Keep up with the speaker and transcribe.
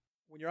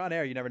When you're on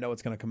air, you never know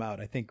what's going to come out.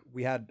 I think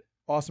we had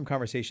awesome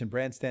conversation.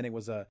 Brand standing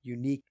was a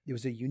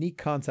unique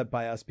concept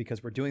by us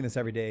because we're doing this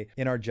every day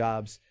in our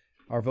jobs.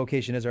 Our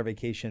vocation is our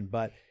vacation,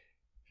 but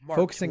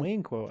Mark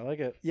Twain quote. I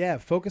like it. Yeah,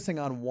 focusing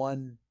on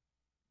one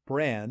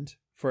brand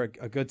for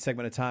a good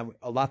segment of time,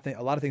 a lot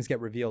of things get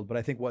revealed. But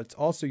I think what's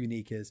also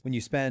unique is when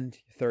you spend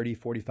 30,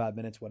 45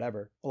 minutes,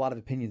 whatever, a lot of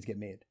opinions get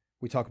made.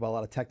 We talk about a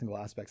lot of technical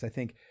aspects. I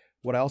think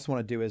what I also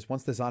want to do is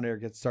once this on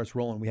air starts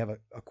rolling, we have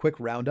a quick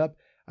roundup.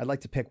 I'd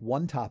like to pick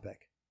one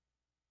topic.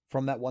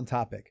 From that one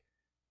topic,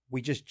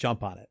 we just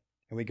jump on it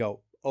and we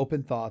go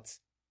open thoughts,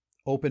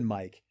 open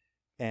mic,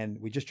 and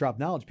we just drop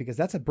knowledge because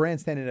that's a brand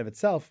stand in of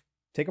itself.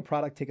 Take a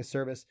product, take a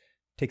service,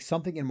 take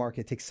something in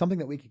market, take something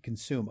that we can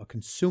consume, a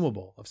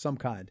consumable of some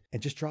kind,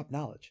 and just drop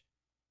knowledge.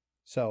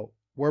 So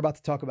we're about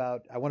to talk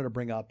about, I wanted to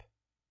bring up,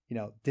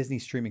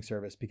 Disney's streaming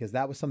service because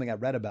that was something I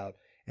read about.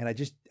 And I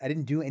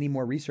didn't do any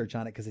more research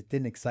on it because it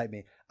didn't excite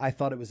me. I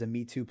thought it was a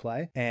Me Too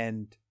play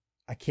and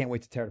I can't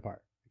wait to tear it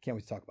apart. I can't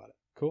wait to talk about it.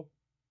 Cool.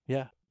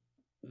 Yeah.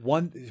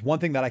 One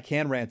thing that I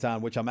can rant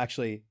on, which I'm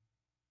actually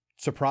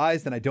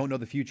surprised and I don't know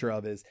the future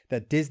of, is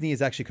that Disney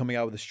is actually coming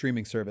out with a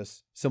streaming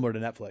service similar to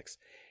Netflix.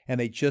 And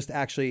they just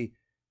actually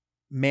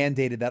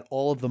mandated that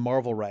all of the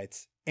Marvel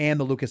rights and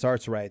the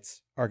LucasArts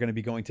rights are going to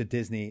be going to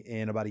Disney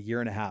in about a year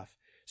and a half.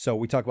 So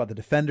we talk about the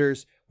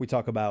Defenders, we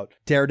talk about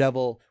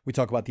Daredevil, we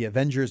talk about the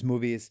Avengers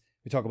movies,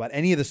 we talk about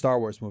any of the Star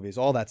Wars movies,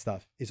 all that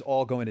stuff is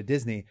all going to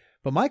Disney.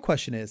 But my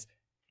question is,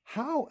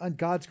 how on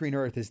God's green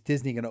earth is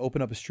Disney going to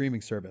open up a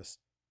streaming service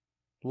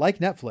like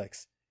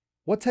Netflix?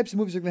 What types of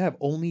movies are going to have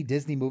only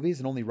Disney movies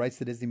and only rights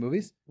to Disney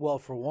movies? Well,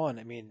 for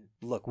one,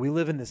 look, we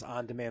live in this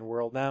on-demand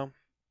world now,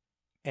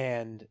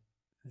 and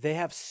they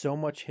have so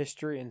much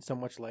history and so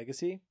much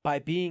legacy. By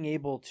being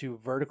able to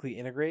vertically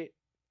integrate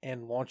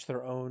and launch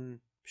their own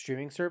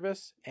streaming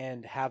service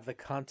and have the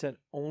content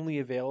only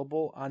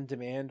available on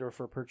demand or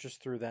for purchase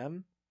through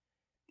them,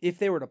 if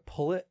they were to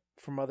pull it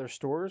from other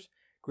stores,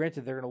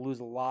 granted, they're going to lose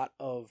a lot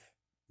of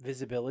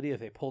visibility if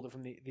they pulled it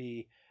from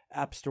the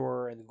App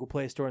Store and the Google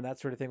Play Store and that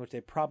sort of thing, which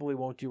they probably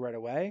won't do right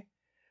away.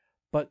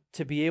 But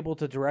to be able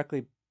to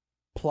directly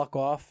pluck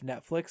off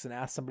Netflix and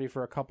ask somebody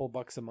for a couple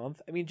bucks a month,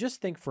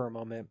 just think for a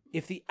moment.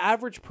 If the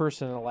average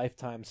person in a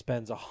lifetime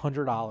spends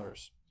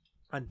 $100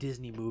 on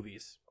Disney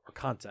movies or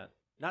content,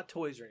 not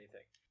toys or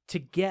anything, to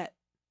get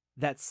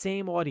that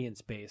same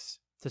audience base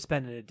to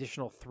spend an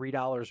additional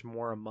 $3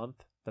 more a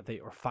month or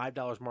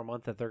 $5 more a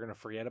month that they're going to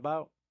forget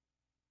about,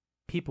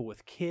 people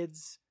with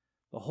kids,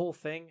 the whole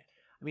thing.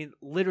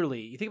 Literally,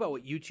 you think about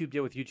what YouTube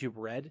did with YouTube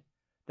Red,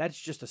 that's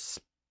just a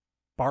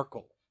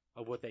sparkle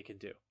of what they can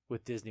do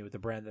with Disney, with the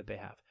brand that they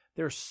have.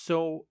 There's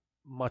so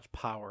much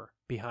power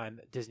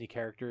behind Disney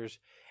characters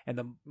and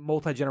the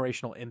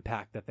multi-generational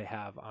impact that they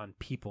have on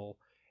people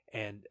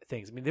and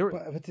things. But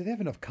do they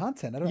have enough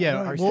content? I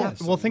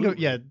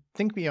don't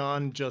think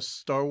beyond just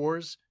Star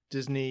Wars,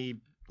 Disney,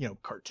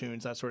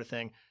 cartoons, that sort of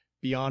thing,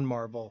 beyond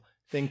Marvel.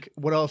 Think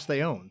what else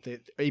they own.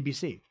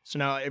 ABC. So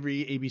now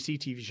every ABC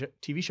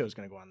TV show is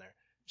going to go on there.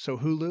 So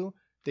Hulu,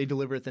 they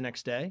deliver it the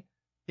next day.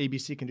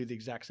 ABC can do the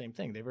exact same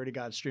thing. They've already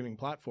got a streaming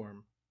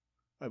platform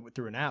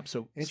through an app,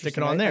 so stick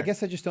it on there. I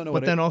guess I just don't know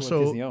what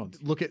Disney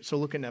owns. Look at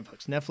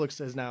Netflix. Netflix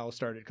has now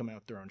started coming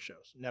out with their own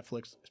shows.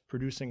 Netflix is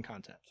producing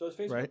content. So is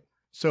Facebook. Right?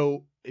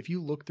 So if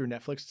you look through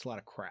Netflix, it's a lot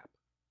of crap.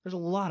 There's a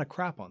lot of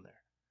crap on there.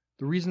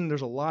 The reason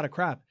there's a lot of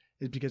crap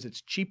is because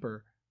it's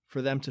cheaper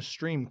for them to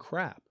stream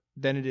crap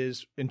than it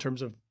is in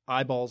terms of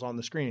eyeballs on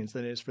the screens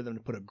than it is for them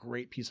to put a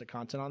great piece of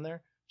content on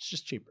there. It's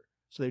just cheaper.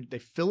 So they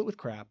fill it with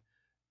crap.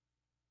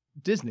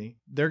 Disney,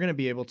 they're going to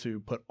be able to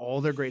put all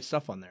their great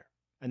stuff on there,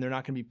 and they're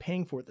not going to be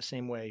paying for it the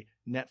same way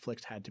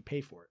Netflix had to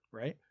pay for it,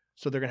 right?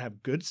 So they're going to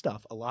have good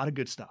stuff, a lot of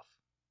good stuff.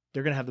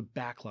 They're going to have the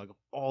backlog of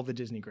all the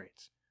Disney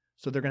greats.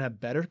 So they're going to have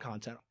better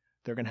content.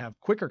 They're going to have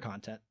quicker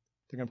content.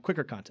 They're going to have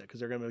quicker content because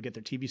they're going to get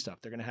their TV stuff.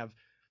 They're going to have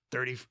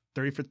 30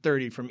 for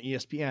 30 from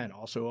ESPN,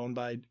 also owned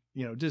by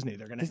Disney.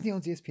 Disney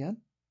owns ESPN?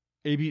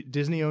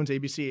 Disney owns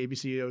ABC.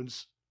 ABC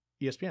owns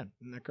ESPN.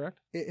 Isn't that correct?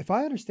 If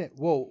I understand,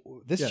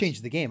 this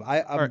changes the game.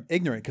 I'm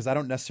ignorant because I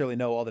don't necessarily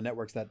know all the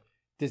networks that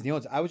Disney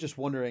owns. I was just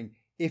wondering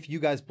if you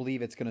guys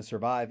believe it's going to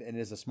survive and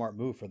it is a smart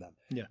move for them.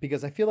 Yeah.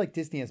 Because I feel like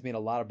Disney has made a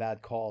lot of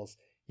bad calls.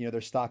 Their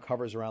stock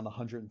hovers around the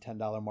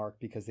 $110 mark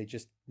because they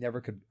just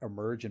never could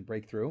emerge and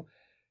break through.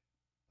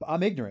 But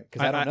I'm ignorant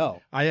because I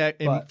don't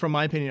know. From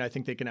my opinion, I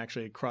think they can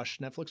actually crush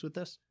Netflix with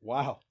this.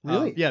 Wow.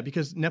 Really? Yeah,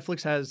 because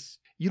Netflix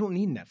you don't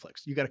need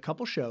Netflix. You got a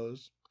couple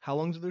shows. How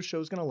long are those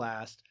shows going to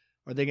last?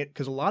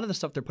 Because a lot of the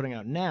stuff they're putting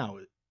out now,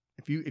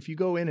 if you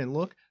go in and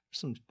look,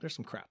 there's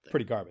some crap there.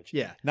 Pretty garbage.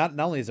 Yeah. Not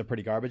only is it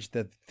pretty garbage,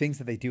 the things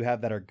that they do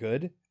have that are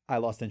good, I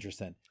lost interest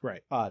in.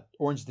 Right.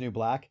 Orange is the New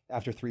Black,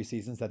 after 3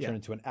 seasons, that turned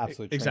into an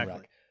absolute train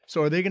wreck.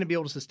 So are they going to be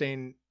able to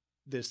sustain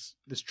this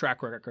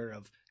track record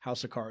of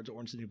House of Cards,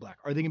 Orange is the New Black?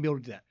 Are they going to be able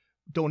to do that?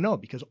 Don't know,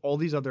 because all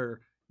these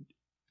other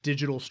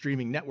digital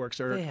streaming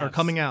networks are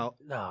coming out.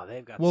 No,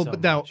 they've got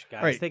much,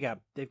 guys. Right.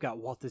 They've got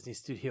Walt Disney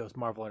Studios,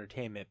 Marvel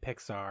Entertainment,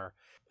 Pixar,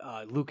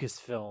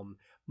 Lucasfilm,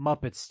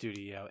 Muppet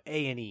Studio,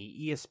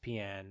 A&E,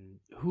 ESPN,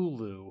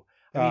 Hulu.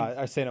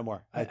 I say no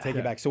more. I take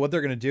it back. So what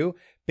they're going to do,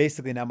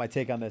 basically now my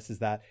take on this is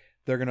that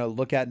they're going to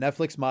look at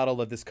Netflix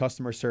model of this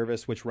customer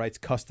service, which writes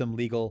custom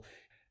legal.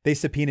 They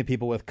subpoena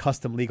people with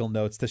custom legal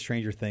notes to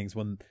Stranger Things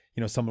when,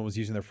 someone was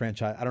using their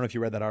franchise. I don't know if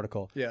you read that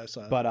article. Yeah, I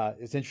saw it. But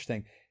it's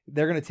interesting.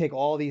 They're going to take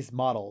all these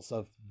models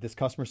of this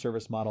customer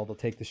service model. They'll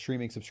take the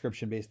streaming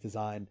subscription-based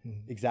design,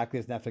 exactly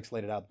as Netflix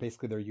laid it out,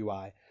 basically their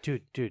UI.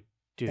 Dude.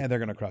 And they're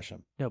going to crush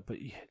them. No, but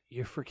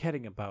you're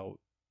forgetting about,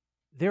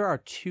 there are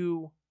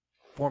two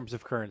forms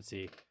of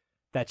currency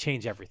that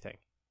change everything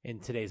in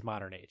today's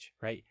modern age,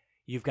 right?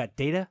 You've got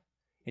data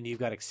and you've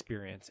got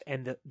experience.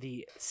 And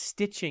the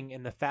stitching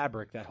in the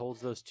fabric that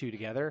holds those two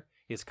together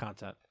is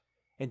content.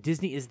 And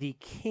Disney is the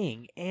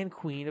king and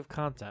queen of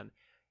content.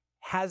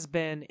 Has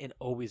been and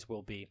always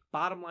will be.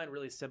 Bottom line,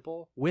 really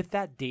simple. With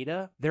that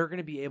data, they're going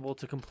to be able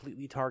to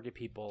completely target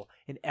people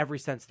in every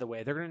sense of the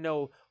way. They're going to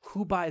know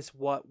who buys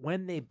what,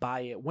 when they buy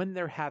it, when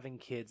they're having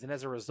kids. And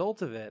as a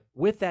result of it,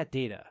 with that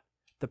data,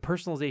 the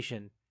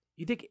personalization,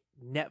 you think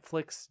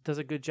Netflix does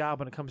a good job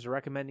when it comes to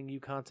recommending you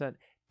content?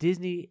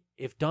 Disney,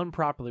 if done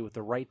properly with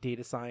the right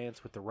data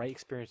science, with the right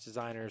experience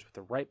designers, with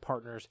the right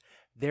partners,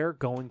 they're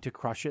going to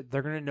crush it.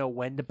 They're going to know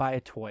when to buy a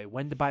toy,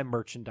 when to buy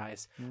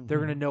merchandise. They're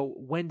going to know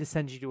when to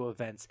send you to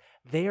events.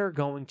 They are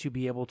going to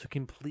be able to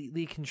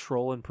completely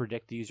control and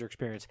predict the user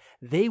experience.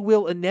 They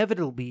will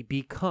inevitably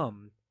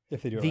become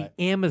if they do the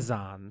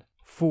Amazon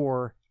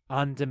for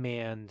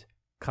on-demand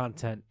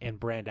content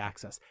and brand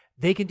access.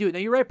 They can do it. Now,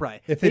 you're right,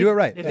 Brian. If they do it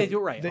right. If they do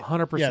it right,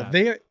 100%.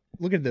 Yeah,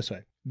 look at it this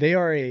way. They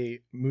are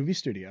a movie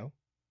studio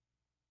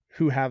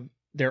who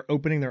they're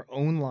opening their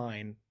own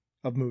line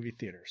of movie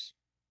theaters.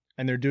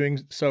 And they're doing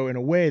so in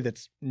a way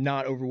that's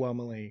not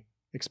overwhelmingly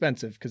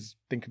expensive, because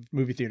think of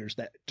movie theaters,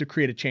 that to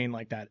create a chain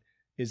like that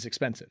is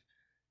expensive.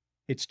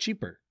 It's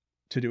cheaper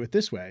to do it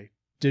this way.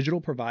 Digital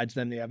provides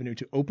them the avenue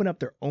to open up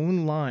their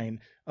own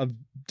line of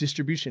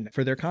distribution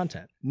for their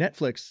content.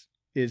 Netflix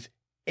is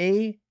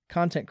a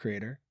content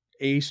creator,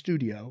 a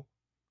studio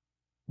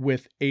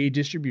with a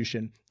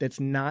distribution that's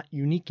not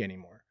unique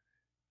anymore.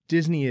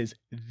 Disney is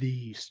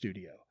the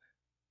studio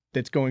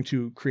that's going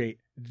to create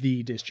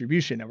the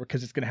distribution network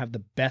because it's going to have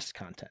the best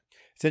content.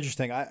 It's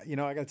interesting. I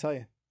got to tell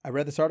you, I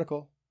read this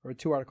article, I read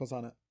 2 articles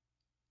on it.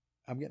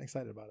 I'm getting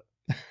excited about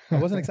it. I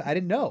wasn't excited. I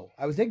didn't know.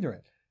 I was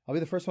ignorant. I'll be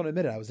the first one to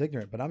admit it. I was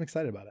ignorant, but I'm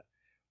excited about it.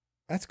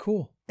 That's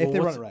cool. If they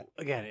run it right.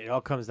 Again, it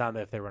all comes down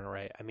to if they run it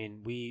right. I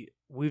mean,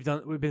 we've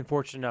been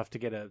fortunate enough to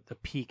get a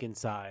peek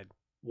inside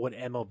what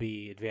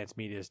MLB Advanced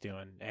Media is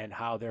doing and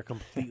how they're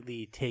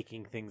completely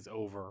taking things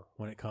over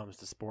when it comes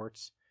to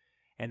sports.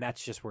 And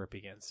that's just where it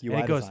begins.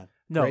 UI design.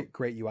 No,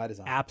 great UI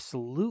design.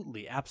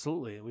 Absolutely.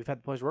 We've had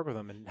the pleasure to work with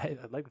them, and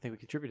I'd like to think we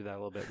contributed to that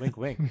a little bit. Wink,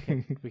 wink.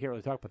 We can't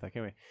really talk about that,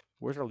 can we?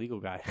 Where's our legal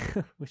guy?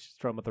 We should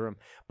throw him out the room.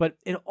 But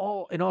in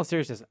all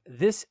seriousness,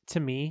 this to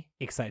me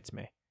excites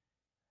me,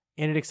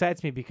 and it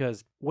excites me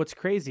because what's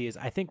crazy is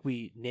I think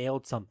we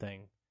nailed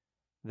something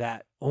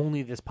that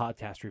only this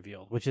podcast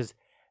revealed, which is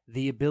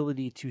the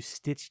ability to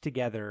stitch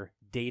together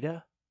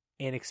data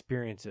and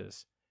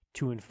experiences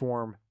to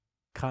inform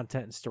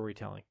content and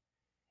storytelling.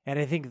 And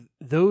I think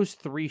those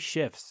 3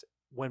 shifts,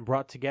 when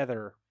brought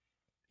together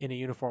in a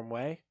uniform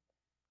way,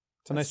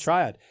 it's a nice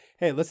triad.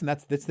 Hey, listen,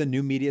 that's the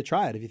new media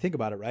triad, if you think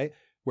about it, right?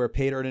 Where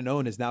paid, earned, and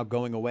owned is now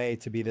going away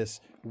to be this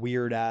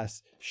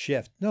weird-ass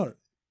shift. No,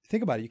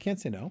 think about it. You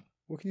can't say no.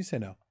 What can you say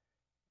no?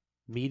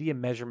 Media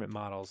measurement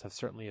models have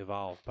certainly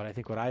evolved, but I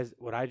think what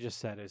I just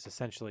said is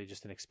essentially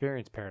just an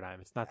experience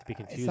paradigm. It's not to be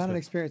confused. It's not an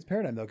experience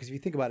paradigm, though, because if you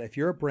think about it, if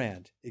you're a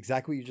brand,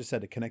 exactly what you just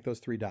said, to connect those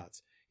 3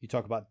 dots, you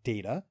talk about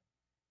data,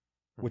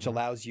 which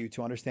allows you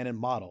to understand and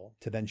model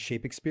to then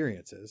shape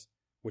experiences,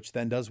 which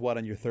then does what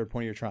on your third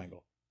point of your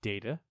triangle?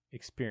 Data,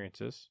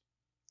 experiences,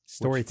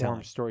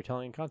 storytelling,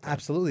 storytelling, and content.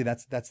 Absolutely,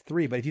 that's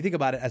 3. But if you think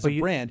about it as a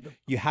brand,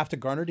 you have to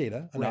garner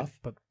data enough.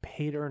 But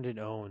paid, earned, and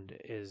owned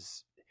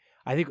is,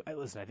 I think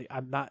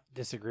I'm not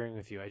disagreeing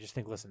with you. I just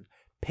think,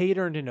 paid,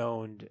 earned, and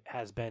owned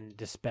has been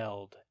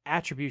dispelled.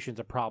 Attribution's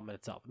a problem in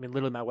itself. I mean,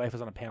 literally, my wife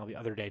was on a panel the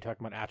other day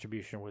talking about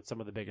attribution with some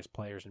of the biggest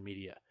players in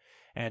media.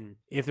 And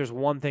if there's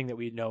one thing that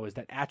we know is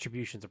that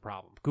attribution's a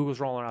problem. Google's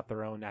rolling out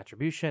their own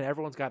attribution.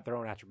 Everyone's got their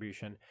own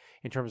attribution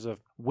in terms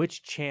of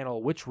which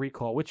channel, which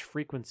recall, which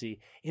frequency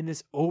in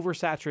this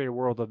oversaturated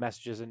world of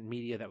messages and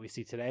media that we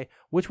see today,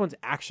 which one's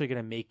actually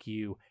going to make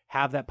you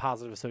have that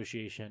positive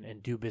association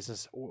and do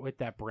business with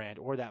that brand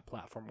or that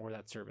platform or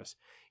that service.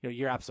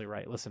 You're absolutely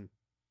right. Listen,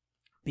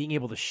 being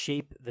able to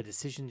shape the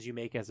decisions you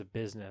make as a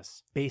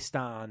business based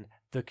on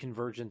the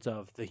convergence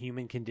of the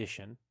human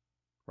condition,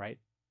 right?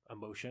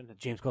 Emotion.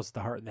 James calls it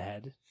the heart and the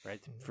head,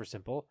 right? For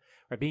simple,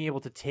 right? Being able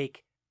to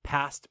take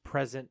past,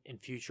 present,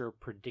 and future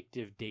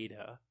predictive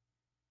data,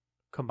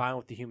 combined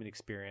with the human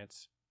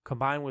experience,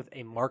 combined with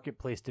a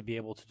marketplace to be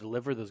able to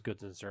deliver those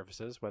goods and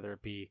services, whether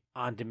it be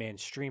on-demand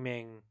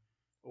streaming,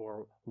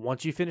 or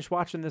once you finish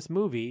watching this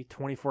movie,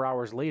 24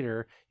 hours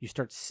later, you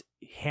start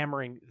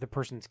hammering the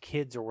person's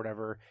kids or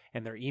whatever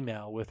and their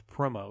email with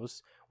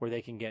promos where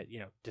they can get,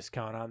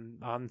 discount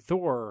on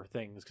Thor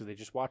things because they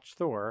just watched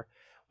Thor.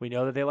 We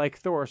know that they like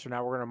Thor, so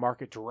now we're going to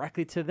market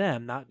directly to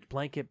them, not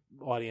blanket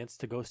audience,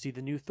 to go see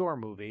the new Thor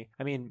movie.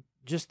 I mean,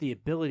 just the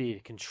ability to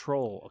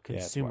control a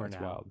consumer it's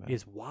now wild, man.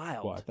 is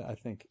wild. Well, I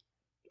think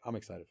I'm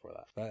excited for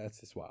that. That's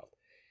just wild.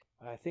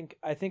 I think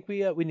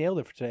we nailed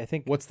it for today. I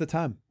think What's the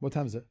time? What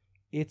time is it?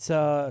 it's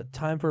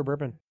time for a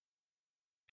bourbon.